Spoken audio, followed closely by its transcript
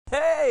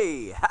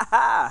Hey,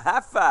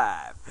 high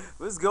five.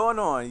 What's going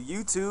on,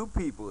 YouTube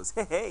peoples?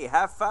 Hey,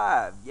 high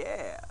five.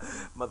 Yeah,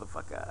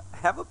 motherfucker,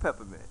 have a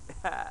peppermint.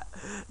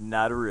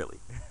 Not really.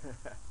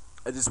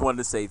 I just wanted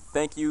to say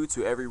thank you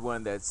to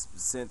everyone that's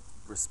sent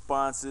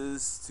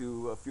responses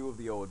to a few of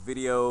the old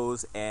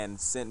videos and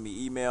sent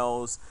me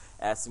emails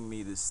asking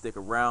me to stick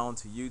around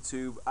to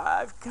YouTube.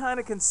 I've kind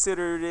of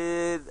considered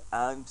it.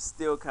 I'm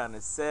still kind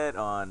of set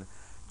on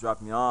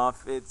dropping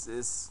off.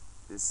 It's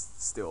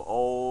still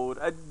old.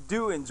 I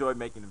do enjoy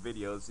making the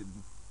videos,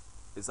 and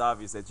it's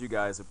obvious that you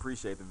guys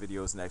appreciate the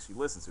videos and actually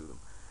listen to them.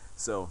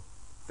 So,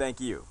 thank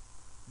you.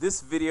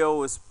 This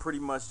video is pretty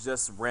much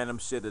just random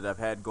shit that I've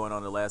had going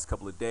on the last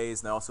couple of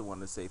days, and I also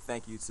want to say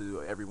thank you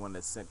to everyone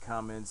that sent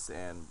comments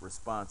and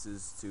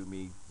responses to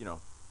me,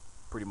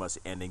 pretty much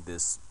ending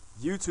this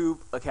YouTube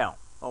account.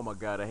 Oh my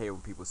god, I hate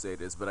when people say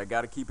this, but I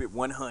gotta keep it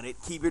 100,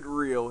 keep it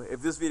real.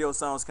 If this video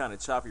sounds kind of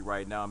choppy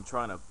right now, I'm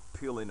trying to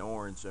peel an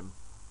orange. I'm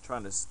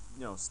trying to,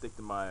 stick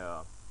to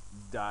my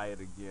diet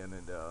again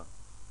and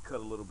cut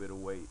a little bit of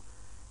weight,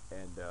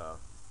 and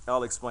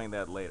I'll explain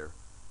that later.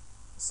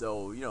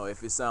 So,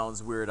 if it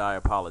sounds weird, I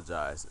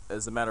apologize.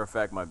 As a matter of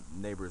fact, my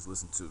neighbors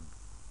listen to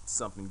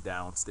something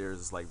downstairs.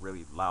 It's like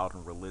really loud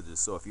and religious,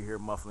 so if you hear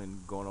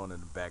muffling going on in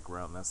the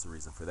background, that's the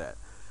reason for that.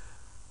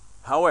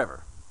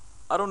 However,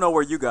 I don't know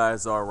where you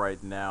guys are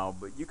right now,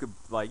 but you could,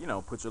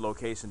 put your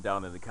location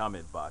down in the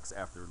comment box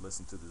after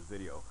listening to this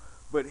video.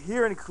 But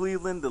here in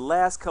Cleveland, the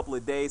last couple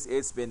of days,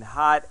 it's been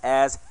hot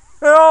as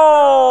hell.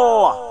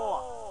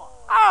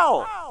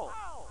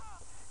 Ow!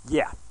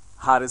 Yeah,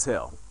 hot as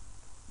hell.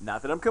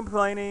 Not that I'm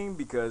complaining,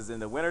 because in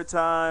the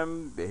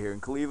wintertime, here in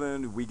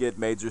Cleveland, we get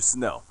major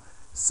snow.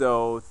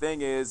 So,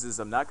 thing is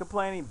I'm not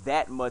complaining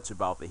that much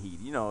about the heat.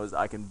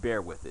 I can bear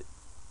with it.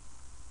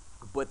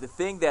 But the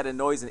thing that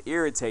annoys and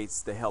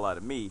irritates the hell out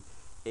of me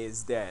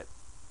is that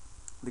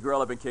the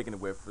girl I've been kicking it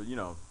with for a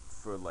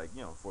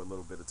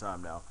little bit of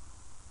time now,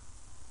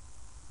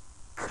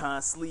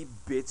 constantly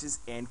bitches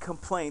and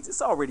complains.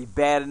 It's already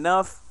bad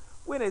enough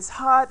when it's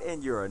hot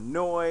and you're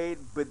annoyed,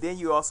 but then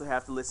you also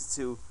have to listen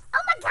to, oh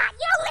my god,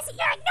 you don't listen,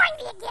 you're annoying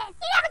me again.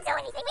 You never do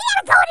anything, we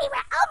never go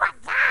anywhere. Oh my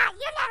god,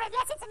 you never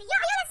listen to me. You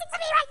listen to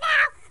me right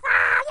now.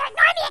 You're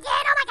annoying me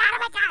again. Oh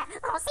my god.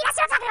 Oh, see, that's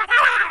what I'm talking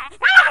about.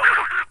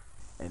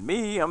 and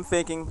me, I'm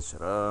thinking,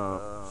 shut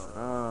up.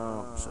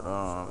 This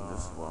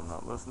is why I'm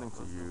not listening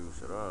to you.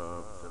 Shut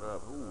up.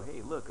 Ooh,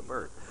 hey, look, a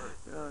bird.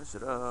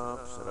 Shut up.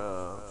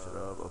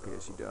 Okay,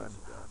 is she done?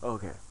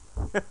 Okay.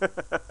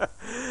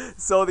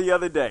 So the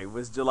other day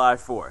was July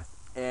 4th,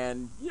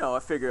 and, I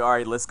figured, all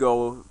right, let's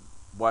go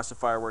watch the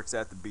fireworks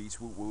at the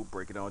beach. Whoop, whoop,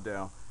 break it on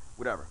down.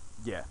 Whatever.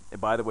 Yeah, and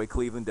by the way,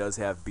 Cleveland does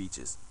have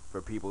beaches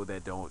for people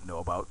that don't know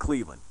about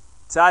Cleveland.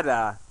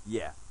 Ta-da.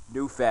 Yeah.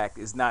 New fact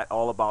is not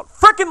all about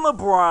frickin'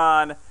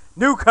 LeBron.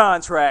 New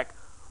contract.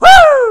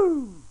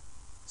 Woo!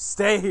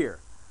 Stay here.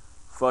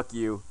 Fuck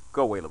you.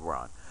 Go away,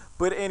 LeBron.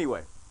 But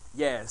anyway,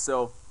 yeah,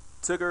 so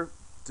took her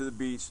to the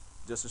beach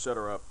just to shut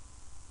her up.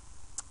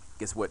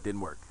 Guess what?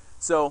 Didn't work.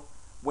 So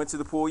went to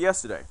the pool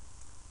yesterday.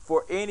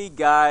 For any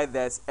guy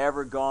that's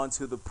ever gone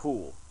to the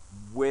pool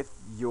with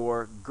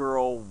your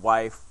girl,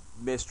 wife,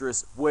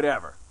 mistress,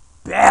 whatever,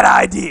 bad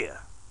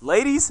idea.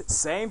 Ladies,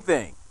 same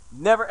thing.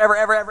 Never, ever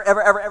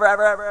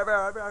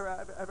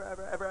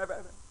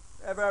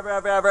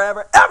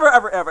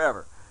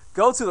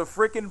go to the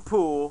freaking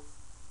pool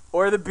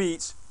or the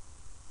beach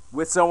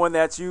with someone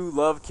that you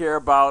love, care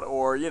about,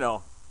 or,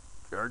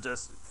 or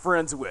just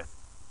friends with.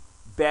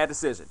 Bad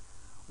decision.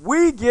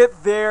 We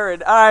get there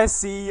and I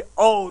see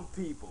old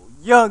people,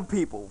 young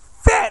people,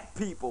 fat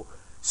people,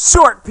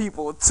 short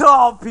people,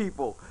 tall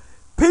people,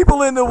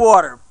 people in the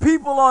water,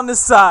 people on the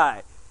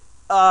side,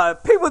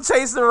 people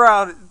chasing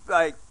around.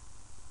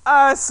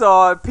 I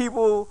saw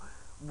people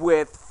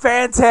with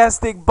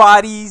fantastic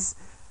bodies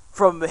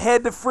from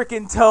head to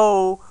freaking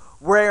toe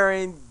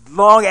wearing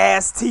long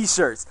ass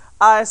t-shirts.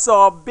 I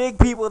saw big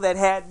people that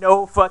had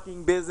no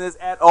fucking business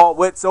at all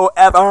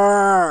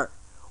whatsoever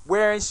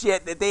wearing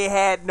shit that they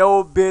had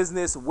no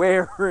business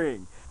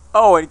wearing.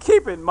 Oh, and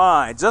keep in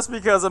mind, just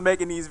because I'm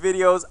making these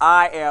videos,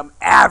 I am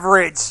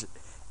average,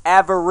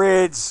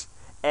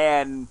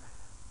 and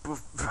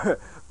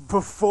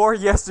before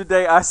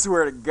yesterday, I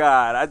swear to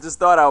God, I just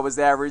thought I was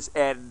average,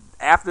 and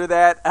after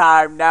that,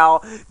 I'm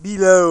now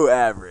below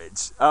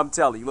average. I'm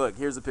telling you, look,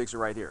 here's a picture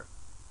right here.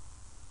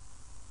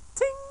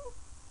 Ting!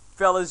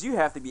 Fellas, you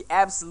have to be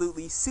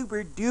absolutely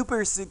super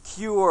duper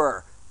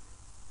secure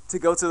to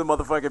go to the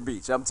motherfucking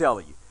beach, I'm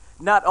telling you.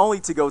 Not only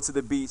to go to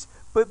the beach,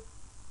 but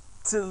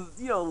to,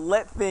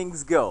 let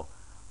things go.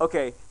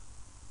 Okay,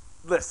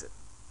 listen.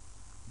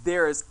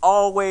 There is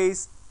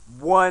always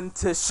one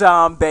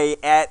Tashambe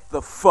at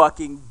the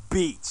fucking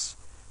beach.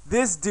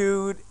 This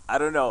dude, I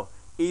don't know,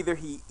 either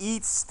he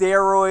eats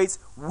steroids,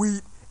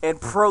 wheat,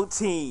 and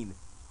protein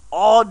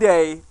all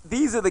day.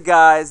 These are the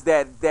guys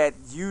that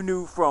you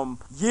knew from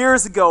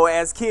years ago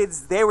as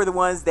kids. They were the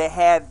ones that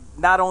had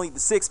not only the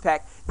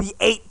 6-pack, the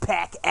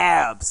 8-pack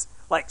abs.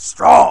 Like,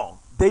 strong.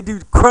 They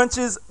do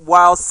crunches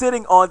while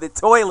sitting on the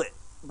toilet.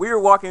 We were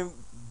walking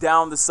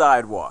down the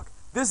sidewalk.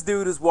 This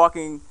dude is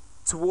walking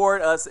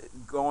toward us,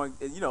 going,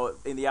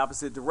 in the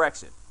opposite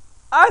direction.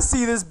 I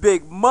see this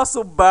big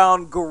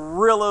muscle-bound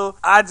gorilla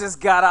I just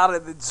got out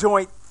of the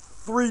joint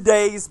 3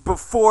 days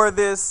before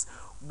this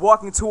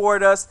walking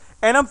toward us,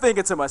 and I'm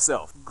thinking to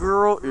myself,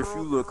 girl, if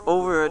you look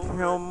over at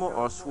him,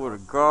 I swear to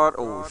God,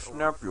 I will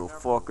snap your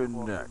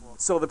fucking neck.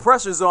 So the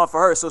pressure's on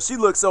for her, so she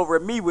looks over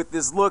at me with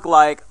this look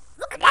like,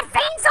 look at that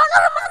veins all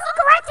over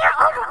motherfucker right there.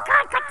 Oh my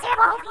God, goddamn,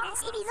 I hope you didn't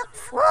see these.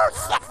 Oh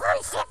shit.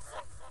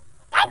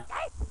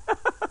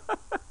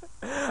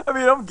 I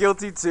mean, I'm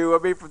guilty too. I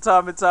mean, from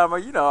time to time, I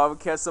would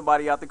catch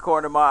somebody out the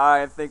corner of my eye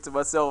and think to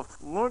myself,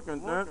 look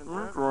at that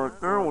right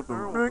there with the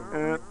big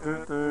ass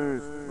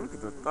titties. Look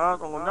at the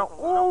thighs on that.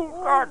 Oh,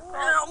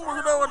 goddamn, look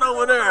at that one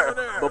over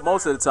there. But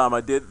most of the time,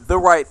 I did the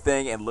right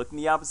thing and looked in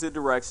the opposite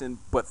direction,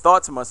 but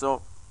thought to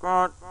myself,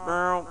 God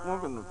damn,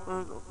 look at the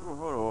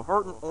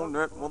hurting on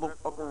that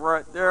motherfucker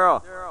right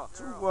there.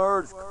 2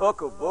 words,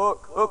 cook a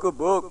book,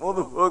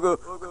 motherfucker,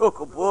 cook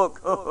a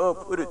book,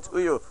 put it to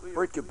you,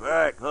 break your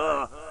back.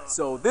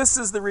 So this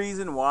is the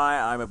reason why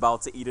I'm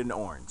about to eat an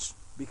orange.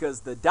 Because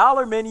the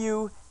dollar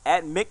menu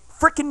at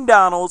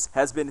McFrickin'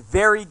 has been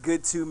very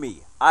good to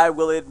me. I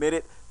will admit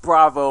it.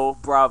 Bravo,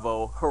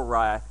 bravo,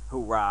 hurrah,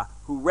 hurrah,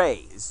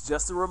 hooray. It's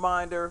just a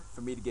reminder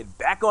for me to get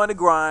back on the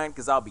grind,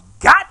 because I'll be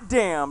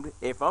goddamned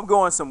if I'm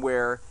going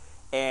somewhere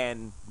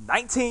and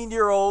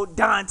 19-year-old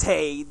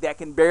Dante that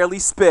can barely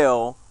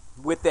spell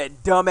with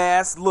that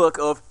dumbass look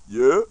of,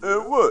 yeah,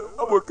 and what?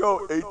 I work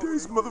out 8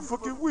 days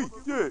motherfucking week.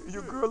 Yeah,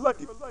 your girl like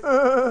it.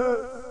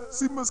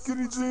 See my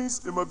skinny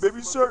jeans and my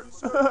baby shirt?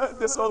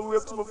 That's all the way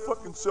up to my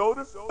fucking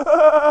shoulder.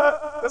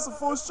 That's a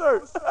full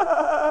shirt.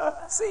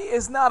 See,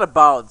 it's not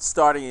about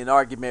starting an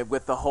argument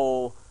with the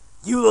whole,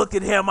 you looked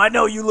at him, I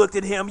know you looked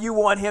at him, you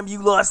want him,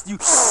 you lust, you,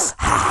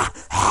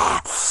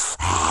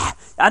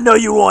 I know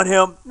you want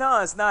him.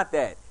 No, it's not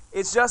that.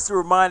 It's just a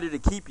reminder to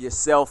keep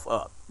yourself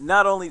up.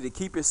 Not only to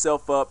keep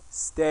yourself up,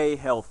 stay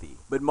healthy.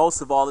 But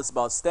most of all, it's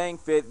about staying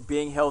fit,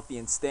 being healthy,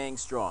 and staying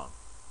strong.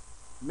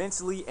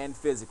 Mentally and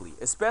physically.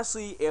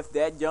 Especially if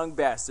that young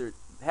bastard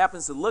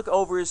happens to look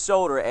over his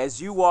shoulder as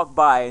you walk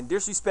by and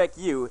disrespect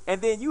you,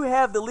 and then you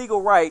have the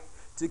legal right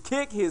to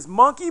kick his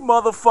monkey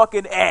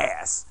motherfucking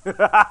ass.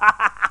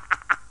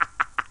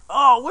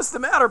 Oh, what's the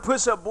matter,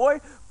 push-up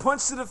boy?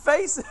 Punch to the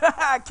face?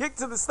 Kick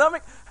to the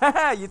stomach?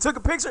 You took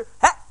a picture?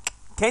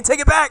 Can't take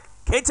it back.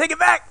 Can't take it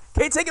back.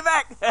 Can't take it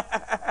back.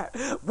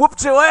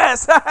 Whooped your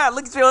ass.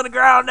 Look at you on the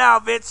ground now,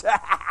 bitch.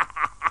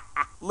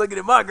 Looking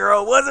at my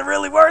girl. Was it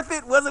really worth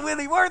it? Was it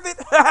really worth it?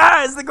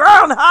 Is the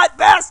ground hot,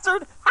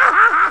 bastard?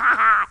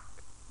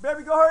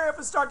 Baby, go hurry up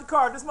and start the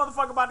car. This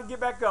motherfucker about to get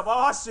back up.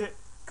 Oh, shit.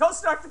 Go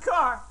start the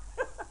car.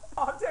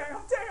 Oh, damn.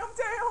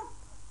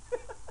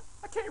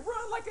 I can't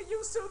run like I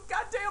used to.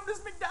 Goddamn,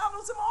 this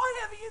McDonald's. I'm all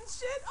heavy and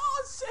shit.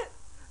 Oh, shit.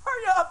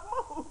 Hurry up,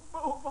 move.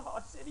 Oh,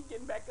 shit, he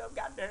getting back up,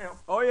 goddamn.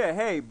 Oh, yeah,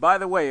 hey, by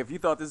the way, if you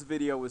thought this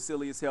video was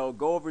silly as hell,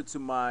 go over to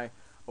my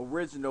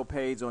original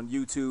page on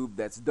YouTube.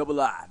 That's double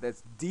I.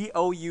 That's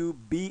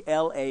DOUBLAHH.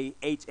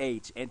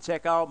 And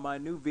check out my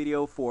new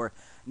video for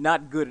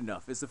Not Good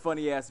Enough. It's a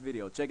funny-ass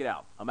video. Check it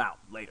out. I'm out.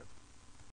 Later.